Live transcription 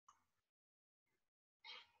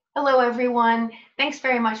Hello, everyone. Thanks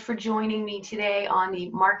very much for joining me today on the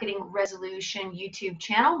Marketing Resolution YouTube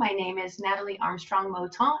channel. My name is Natalie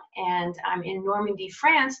Armstrong-Motin, and I'm in Normandy,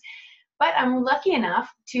 France, but I'm lucky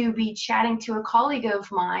enough to be chatting to a colleague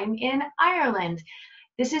of mine in Ireland.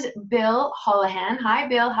 This is Bill Holohan. Hi,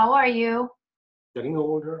 Bill. How are you? Getting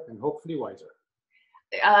older and hopefully wiser.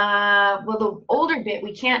 Well, the older bit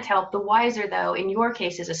we can't help. The wiser, though, in your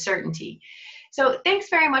case, is a certainty. So thanks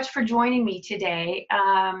very much for joining me today.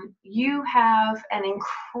 You have an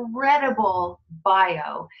incredible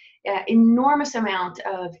bio, enormous amount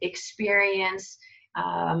of experience.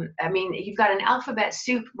 I mean, you've got an alphabet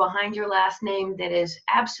soup behind your last name that is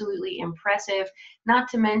absolutely impressive, not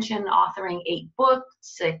to mention authoring 8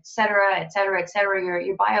 books, et cetera, et cetera, et cetera.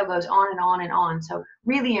 Your bio goes on and on and on. So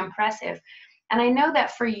really impressive. And I know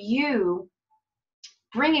that for you,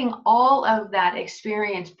 bringing all of that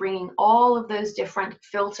experience, bringing all of those different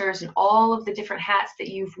filters and all of the different hats that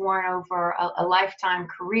you've worn over a lifetime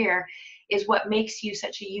career is what makes you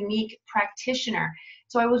such a unique practitioner.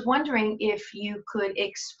 So I was wondering if you could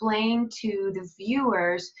explain to the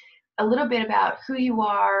viewers a little bit about who you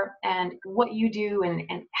are and what you do and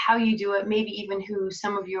how you do it, maybe even who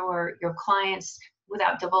some of your clients,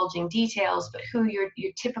 without divulging details, but who your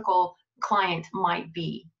typical client might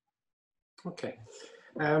be. Okay.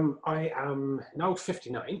 I am now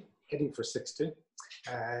 59, heading for 60.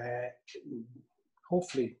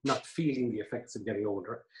 Hopefully not feeling the effects of getting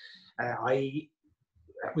older. I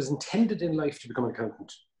was intended in life to become an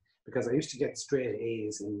accountant because I used to get straight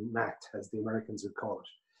A's in math, as the Americans would call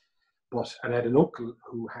it. And I had an uncle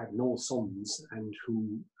who had no sons and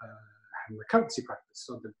who had an accountancy practice,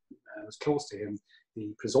 so that I was close to him.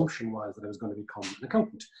 The presumption was that I was going to become an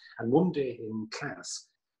accountant. And one day in class,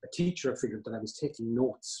 a teacher figured that I was taking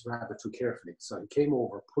notes rather too carefully. So he came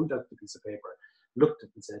over, pulled out the piece of paper, looked at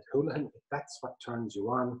it and said, "Holohan, if that's what turns you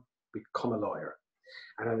on, become a lawyer."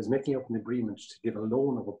 And I was making up an agreement to give a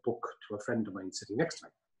loan of a book to a friend of mine sitting next to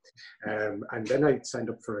me. And then I signed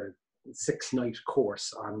up for a 6-night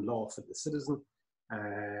course on law for the citizen.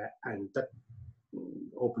 And that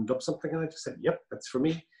opened up something, and I just said, yep, that's for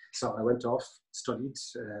me. So I went off, studied,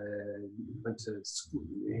 went to school.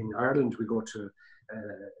 In Ireland, we go to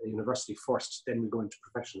a university first, then we go into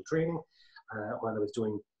professional training. While I was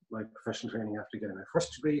doing my professional training after getting my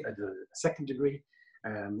first degree, I did a second degree,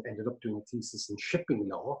 ended up doing a thesis in shipping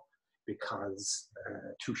law because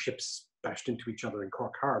 2 ships bashed into each other in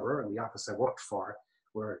Cork Harbour, and the office I worked for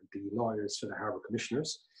were the lawyers for the harbour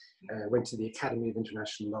commissioners. Went to the Academy of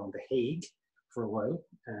International Law in The Hague for a while,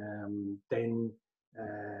 then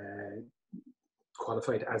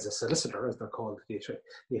qualified as a solicitor, as they're called.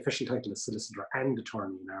 The official title is solicitor and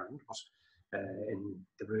attorney in Ireland, but in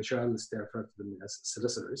the British Isles they refer to them as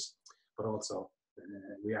solicitors, but also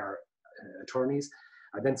we are attorneys.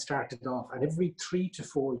 I then started off, and every 3 to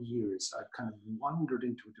 4 years I've kind of wandered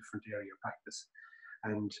into a different area of practice,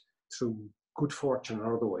 and through good fortune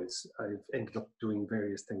or otherwise I've ended up doing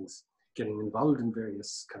various things, getting involved in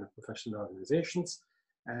various kind of professional organizations,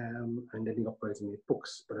 and ending up writing 8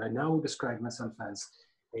 books. But I now describe myself as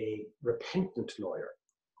a repentant lawyer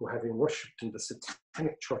who, having worshipped in the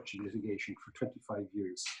satanic church of litigation for 25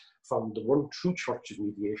 years, found the one true church of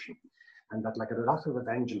mediation, and that, like a lot of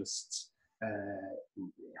evangelists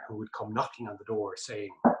who would come knocking on the door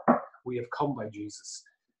saying, "We have come by Jesus,"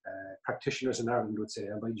 practitioners in Ireland would say,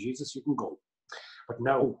 "And by Jesus you can go." But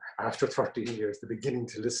now, after 13 years, they're beginning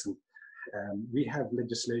to listen. We have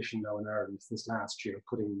legislation now in Ireland since last year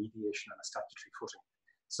putting mediation on a statutory footing.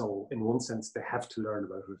 So in one sense, they have to learn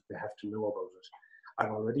about it, they have to know about it.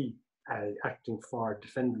 I'm already acting for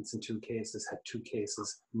defendants in 2 cases, had 2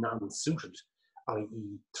 cases non-suited,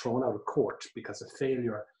 i.e. thrown out of court because of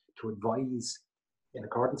failure to advise, in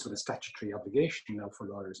accordance with a statutory obligation now for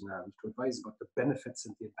lawyers in Ireland, to advise about the benefits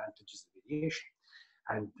and the advantages of mediation.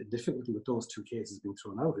 And the difficulty with those 2 cases being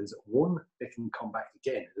thrown out is, one, they can come back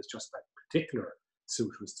again. It is just that particular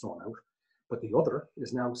suit was thrown out. But the other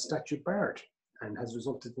is now statute barred and has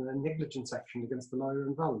resulted in a negligence action against the lawyer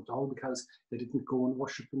involved, all because they didn't go and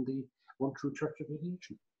worship in the one true church of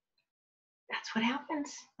mediation. That's what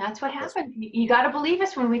happens. That's what happens. You got to believe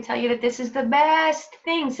us when we tell you that this is the best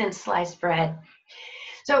thing since sliced bread.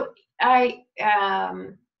 So I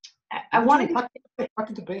wanted to... What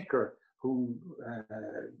did the baker who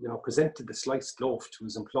presented the sliced loaf to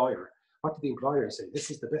his employer, what did the employer say?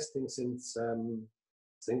 This is the best thing since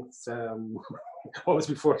what was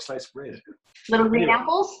before sliced bread? Little green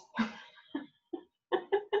apples?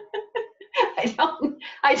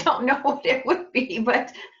 I don't know what it would be,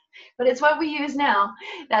 but it's what we use now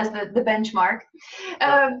as the benchmark.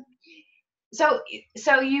 so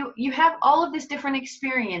you have all of this different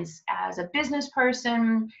experience as a business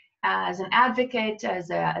person, as an advocate, as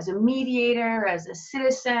a mediator, as a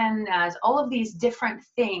citizen, as all of these different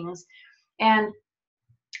things. And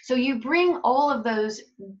so you bring all of those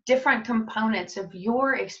different components of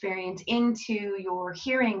your experience into your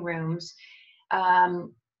hearing rooms.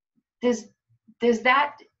 Um, does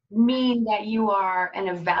that mean that you are an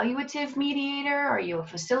evaluative mediator? Are you a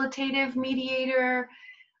facilitative mediator?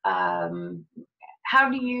 Um, how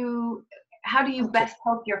do you Okay. best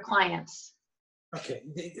help your clients? Okay,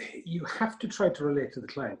 you have to try to relate to the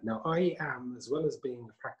client. Now, I am, as well as being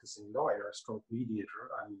a practicing lawyer, stroke mediator,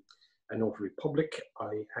 I'm a notary public,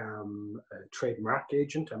 I am a trademark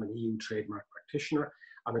agent, I'm an EU trademark practitioner,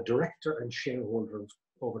 I'm a director and shareholder of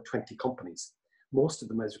over 20 companies. Most of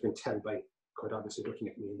them, as you can tell by quite obviously looking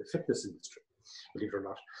at me, in the fitness industry, believe it or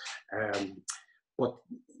not. But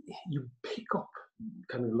you pick up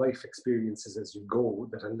kind of life experiences as you go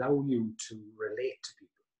that allow you to relate to people.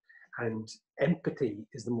 And empathy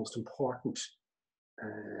is the most important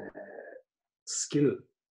skill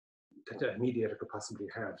that a mediator could possibly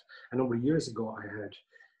have. A number of years ago, I had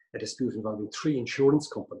a dispute involving 3 insurance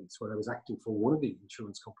companies where I was acting for one of the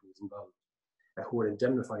insurance companies involved, who were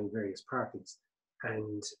indemnifying various parties.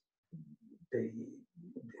 And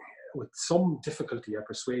with some difficulty, I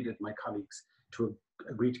persuaded my colleagues to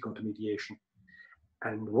agree to go to mediation.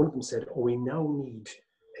 And one of them said, oh, we now need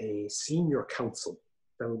a senior counsel.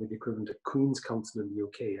 That would be the equivalent of Queen's Counsel in the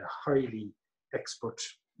UK, a highly expert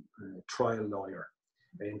trial lawyer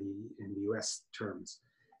in the US terms,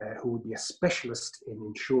 who would be a specialist in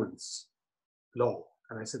insurance law.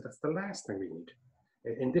 And I said, that's the last thing we need.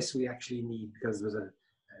 In this, we actually need, because there's a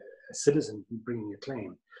citizen bringing a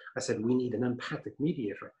claim, I said, we need an empathic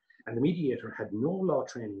mediator. And the mediator had no law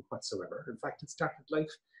training whatsoever. In fact, it started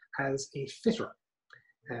life as a fitter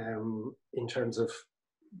in terms of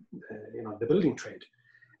the building trade.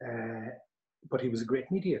 But he was a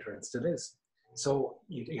great mediator and still is. So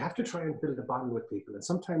you have to try and build a bond with people. And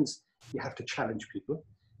sometimes you have to challenge people.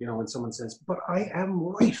 When someone says, but I am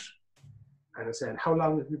right. And I said, how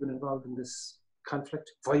long have you been involved in this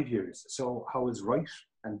conflict? 5 years. So how is right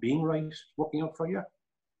and being right working out for you?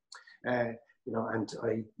 And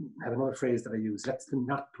I have another phrase that I use, let's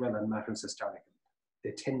not dwell on matters hysterical.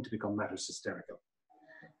 They tend to become matters hysterical.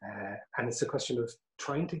 And it's a question of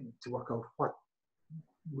trying to work out what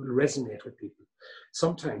will resonate with people.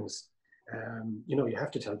 Sometimes, you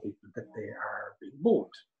have to tell people that they are being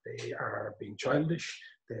bold, they are being childish,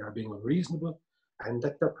 they are being unreasonable, and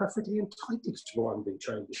that they're perfectly entitled to go on being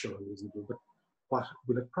childish or unreasonable, but what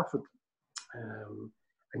will it profit them?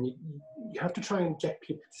 And you have to try and get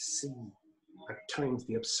people to see at times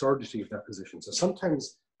the absurdity of their position. So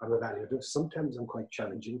sometimes I'm evaluative, sometimes I'm quite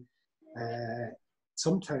challenging,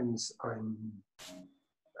 sometimes I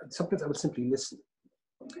will simply listen,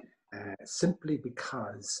 simply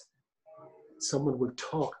because someone will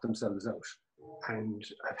talk themselves out. And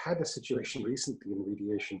I've had a situation recently in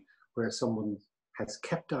mediation where someone has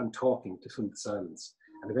kept on talking to fill the silence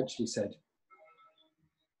and eventually said,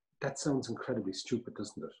 that sounds incredibly stupid,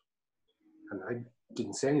 doesn't it? And I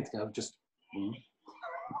didn't say anything, I was just,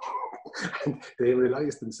 and they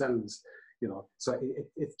realized themselves, so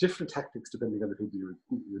it's different tactics depending on the people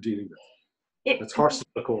you're dealing with. It's horses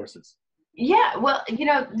for courses. Yeah, well,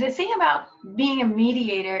 the thing about being a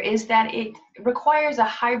mediator is that it requires a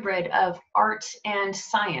hybrid of art and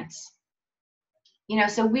science.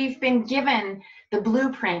 So we've been given the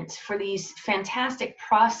blueprint for these fantastic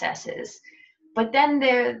processes, but then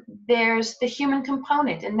there's the human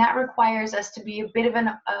component, and that requires us to be a bit of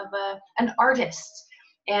an artist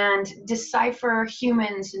and decipher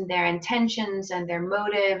humans and their intentions and their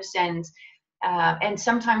motives, and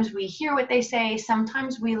sometimes we hear what they say,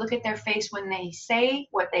 sometimes we look at their face when they say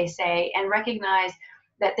what they say and recognize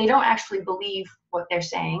that they don't actually believe what they're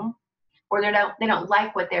saying, or they don't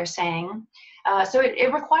like what they're saying. So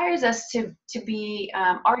it requires us to be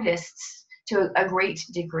artists to a great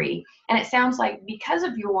degree. And it sounds like because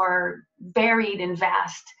of your varied and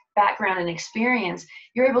vast background and experience,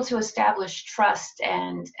 you're able to establish trust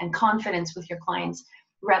and confidence with your clients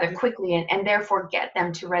rather quickly, and therefore get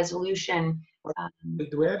them to resolution.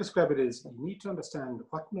 The way I describe it is, you need to understand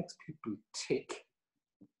what makes people tick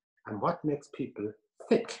and what makes people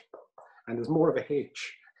thick. And there's more of a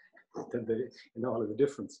H than in all of the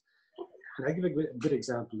difference. And I give a good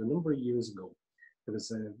example. A number of years ago, there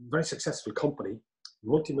was a very successful company,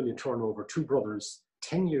 multi-million turnover, 2 brothers,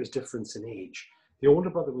 10 years difference in age. The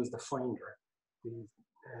older brother was the finder, the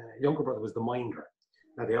younger brother was the minder.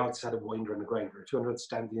 Now they also had a winder and a grinder. If you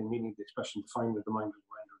understand the meaning of the expression, the finder, the minder,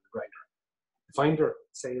 the grinder, and the grinder. Finder,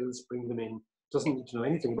 sales, bring them in, doesn't need to know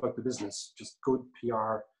anything about the business, just good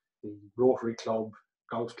PR, the Rotary Club,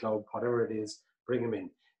 Golf Club, whatever it is, bring them in.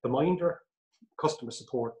 The minder, customer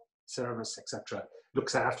support, service, etc.,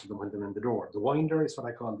 looks after them when they're in the door. The winder is what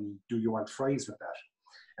I call the do you want fries with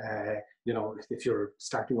that. You know, if you're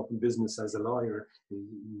starting up in business as a lawyer,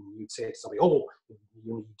 you'd say to somebody, oh, you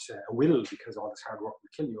need a will because all this hard work will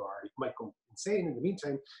kill you, or you might go insane in the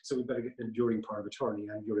meantime, so we better get an enduring power of attorney.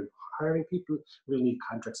 And you're hiring people, we'll need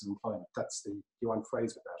contracts of employment. That's the, you want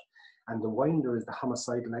fries with that. And the winder is the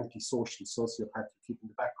homicidal, antisocial sociopath you keep in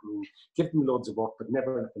the back room, give them loads of work, but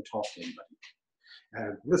never let them talk to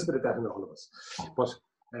anybody. There's a bit of that in all of us. But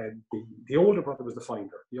the older brother was the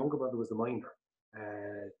finder, the younger brother was the minder.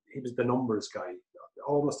 He was the numbers guy,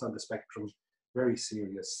 almost on the spectrum, very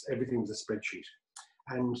serious. Everything was a spreadsheet.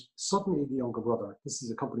 And suddenly the younger brother, this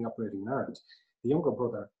is a company operating in Ireland, the younger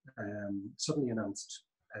brother suddenly announced,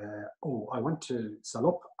 oh, I want to sell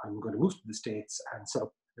up, I'm going to move to the States and set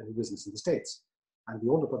up a new business in the States. And the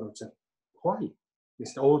older brother said, why? He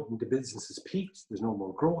said, oh, the business has peaked, there's no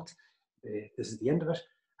more growth, this is the end of it.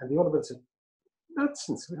 And the older brother said,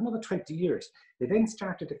 nonsense, we have another 20 years. They then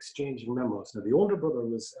started exchanging memos. Now, the older brother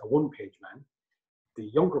was a one-page man. The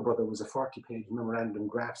younger brother was a 40-page memorandum,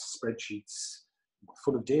 graphs, spreadsheets,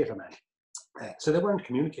 full of data man. So they weren't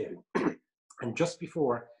communicating. And just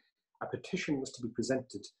before a petition was to be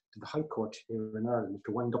presented to the High Court here in Ireland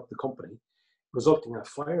to wind up the company, resulting in a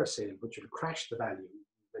fire sale, which would have crashed the value,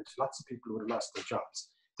 and lots of people would have lost their jobs,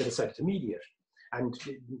 they decided to mediate. And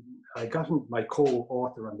I got my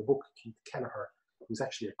co-author on the book, Keith Kelleher, who's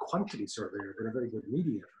actually a quantity surveyor, but a very good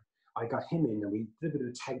mediator. I got him in and we did a bit of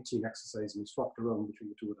a tag team exercise and we swapped around between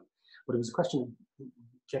the two of them. But it was a question of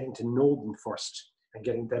getting to know them first and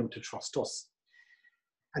getting them to trust us.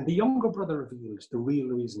 And the younger brother revealed the real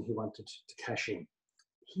reason he wanted to cash in.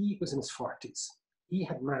 He was in his 40s. He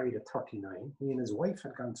had married at 39. He and his wife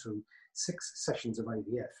had gone through 6 sessions of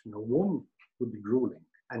IVF. You know, 1 would be grueling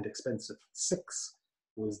and expensive. 6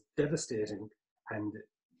 was devastating and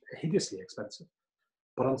hideously expensive,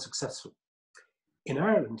 but unsuccessful. In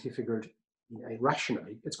Ireland, he figured,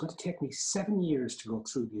 rationally, it's going to take me 7 years to go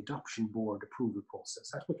through the adoption board approval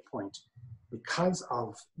process, at which point, because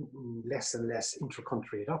of less and less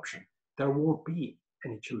intra-country adoption, there won't be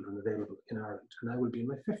any children available in Ireland, and I will be in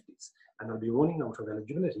my 50s, and I'll be running out of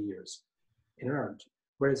eligibility years in Ireland.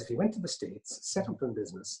 Whereas if he went to the States, set up in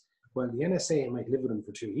business, well, the NSA might live with him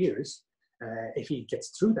for 2 years. If he gets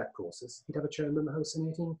through that process, he'd have a child in the house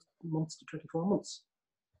in 18 months to 24 months.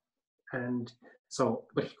 And so,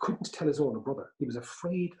 but he couldn't tell his older brother. He was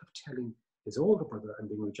afraid of telling his older brother and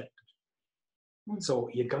being rejected. So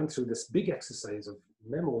he had gone through this big exercise of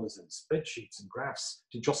memos and spreadsheets and graphs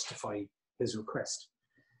to justify his request.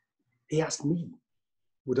 He asked me,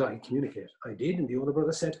 would I communicate? I did, and the older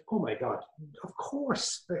brother said, oh my God, of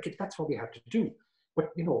course, that's what we have to do. But,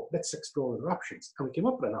 you know, let's explore other options. And we came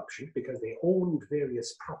up with an option because they owned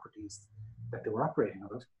various properties that they were operating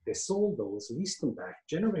on it. They sold those, leased them back,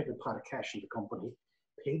 generated a pot of cash in the company,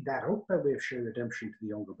 paid that out by way of share redemption to the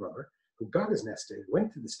younger brother, who got his nest egg,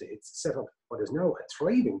 went to the States, set up what is now a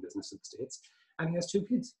thriving business in the States, and he has 2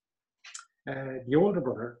 kids. The older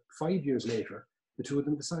brother, 5 years later, the two of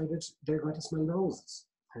them decided they're going to smell the roses.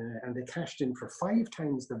 And they cashed in for 5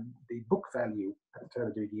 times the book value at the time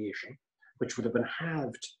of deviation, which would have been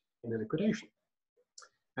halved in a liquidation.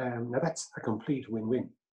 Now that's a complete win-win.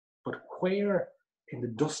 But where in the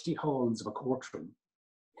dusty halls of a courtroom,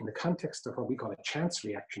 in the context of what we call a chance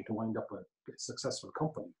reaction to wind up a successful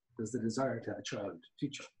company, there's the desire to have a child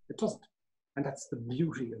feature? It doesn't. And that's the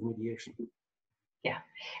beauty of mediation. Yeah,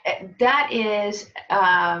 that is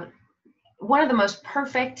one of the most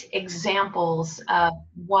perfect examples of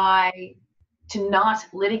why to not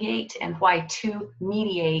litigate and why to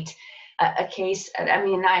mediate a case. I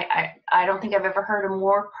mean, I don't think I've ever heard a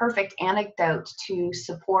more perfect anecdote to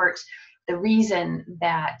support the reason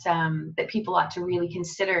that that people ought to really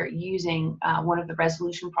consider using one of the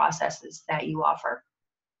resolution processes that you offer.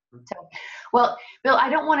 So, well, Bill, I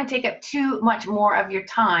don't want to take up too much more of your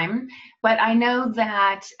time, but I know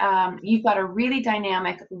that you've got a really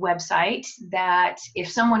dynamic website that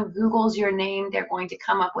if someone Googles your name, they're going to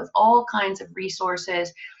come up with all kinds of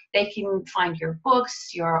resources. They can find your books,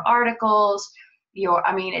 your articles,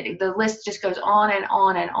 I mean, the list just goes on and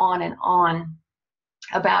on and on and on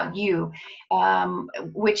about you,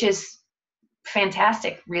 which is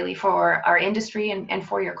fantastic, really, for our industry and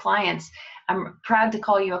for your clients. I'm proud to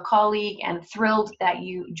call you a colleague and thrilled that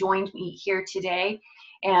you joined me here today,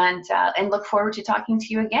 and look forward to talking to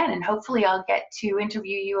you again. And hopefully I'll get to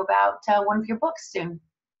interview you about one of your books soon.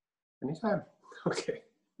 Anytime. Okay.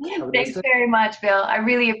 Have a nice Thanks day. very much, Bill. I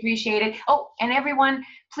really appreciate it. Oh, and everyone,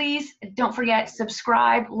 please don't forget,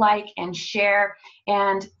 subscribe, like, and share.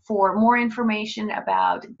 And for more information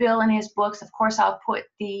about Bill and his books, of course, I'll put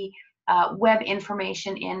the web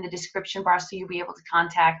information in the description bar so you'll be able to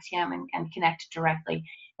contact him and connect directly.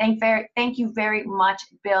 Thank you very much,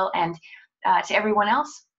 Bill, and to everyone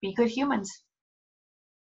else, be good humans.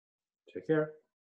 Take care.